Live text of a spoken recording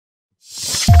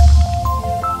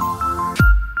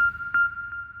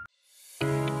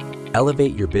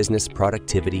Elevate your business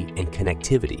productivity and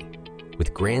connectivity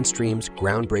with Grandstream's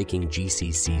groundbreaking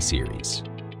GCC series.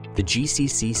 The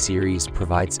GCC series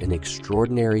provides an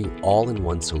extraordinary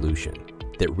all-in-one solution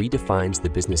that redefines the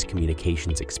business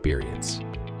communications experience.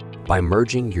 By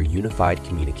merging your unified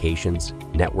communications,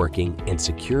 networking, and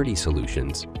security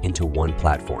solutions into one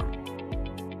platform.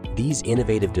 These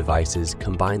innovative devices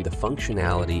combine the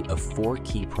functionality of 4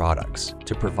 key products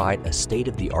to provide a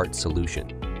state-of-the-art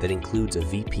solution that includes a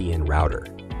VPN router,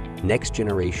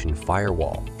 next-generation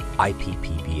firewall,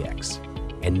 IPPBX,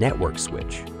 and network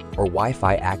switch, or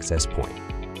Wi-Fi access point.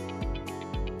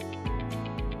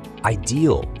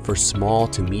 Ideal for small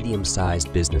to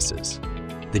medium-sized businesses,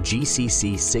 the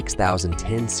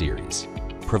GCC6000 Series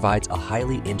provides a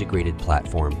highly integrated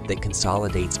platform that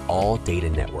consolidates all data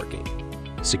networking,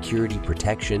 security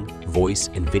protection, voice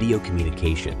and video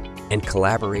communication, and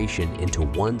collaboration into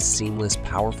one seamless,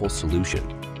 powerful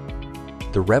solution.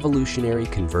 The revolutionary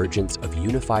convergence of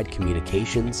unified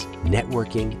communications,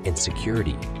 networking, and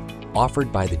security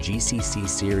offered by the GCC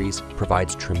series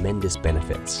provides tremendous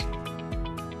benefits.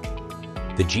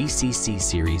 The GCC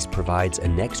series provides a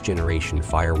next-generation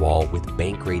firewall with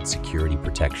bank-grade security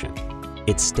protection.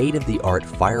 Its state-of-the-art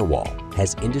firewall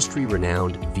has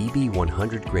industry-renowned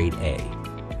VB100 Grade A,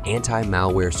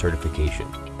 anti-malware certification,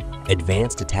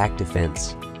 advanced attack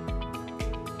defense,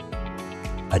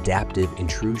 adaptive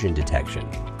intrusion detection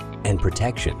and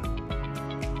protection,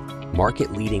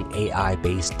 market-leading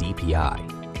AI-based DPI,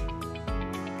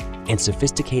 and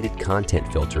sophisticated content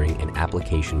filtering and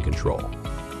application control.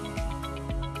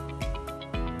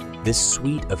 This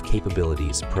suite of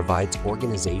capabilities provides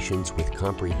organizations with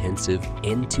comprehensive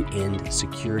end-to-end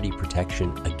security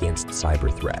protection against cyber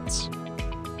threats.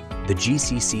 The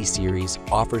GCC series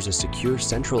offers a secure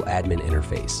central admin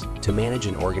interface to manage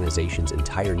an organization's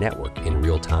entire network in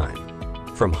real time,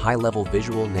 from high-level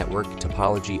visual network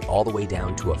topology all the way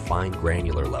down to a fine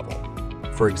granular level.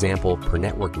 For example, per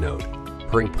network node,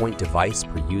 per endpoint device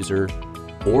per user,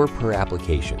 or per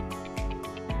application.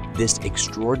 This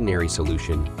extraordinary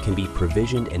solution can be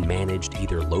provisioned and managed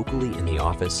either locally in the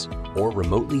office or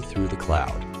remotely through the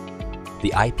cloud.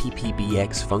 The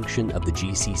IPPBX function of the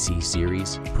GCC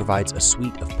series provides a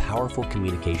suite of powerful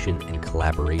communication and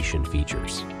collaboration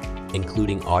features,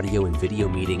 including audio and video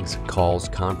meetings, calls,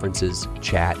 conferences,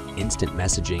 chat, instant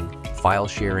messaging, file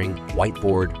sharing,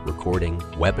 whiteboard, recording,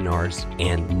 webinars,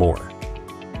 and more.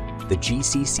 The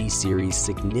GCC series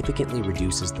significantly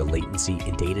reduces the latency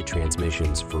in data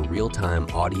transmissions for real-time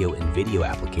audio and video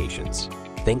applications,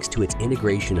 thanks to its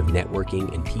integration of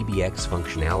networking and PBX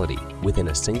functionality within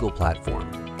a single platform.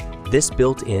 This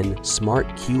built-in smart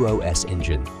QoS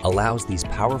engine allows these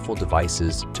powerful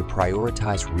devices to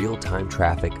prioritize real-time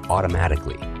traffic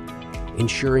automatically,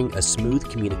 ensuring a smooth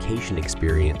communication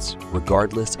experience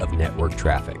regardless of network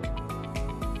traffic.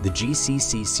 The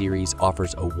GCC series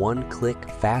offers a one-click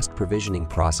fast provisioning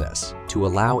process to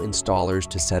allow installers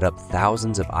to set up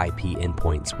thousands of IP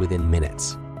endpoints within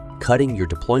minutes, cutting your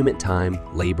deployment time,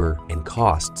 labor, and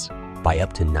costs by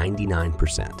up to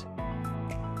 99%.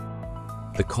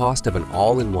 The cost of an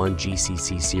all-in-one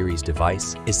GCC series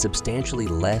device is substantially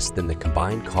less than the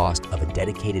combined cost of a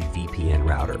dedicated VPN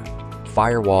router,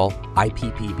 firewall,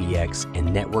 IPPBX,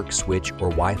 and network switch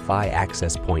or Wi-Fi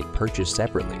access point purchased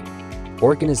separately.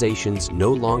 Organizations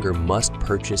no longer must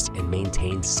purchase and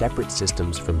maintain separate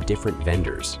systems from different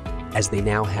vendors, as they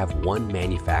now have one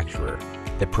manufacturer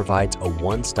that provides a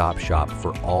one-stop shop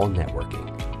for all networking,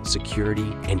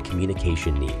 security, and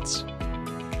communication needs.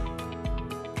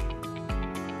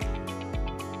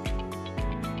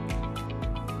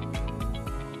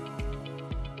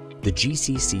 The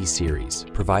GCC series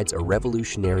provides a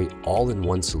revolutionary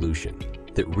all-in-one solution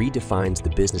that redefines the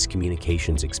business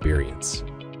communications experience.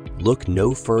 Look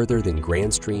no further than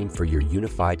Grandstream for your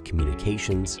unified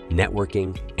communications,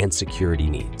 networking, and security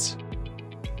needs.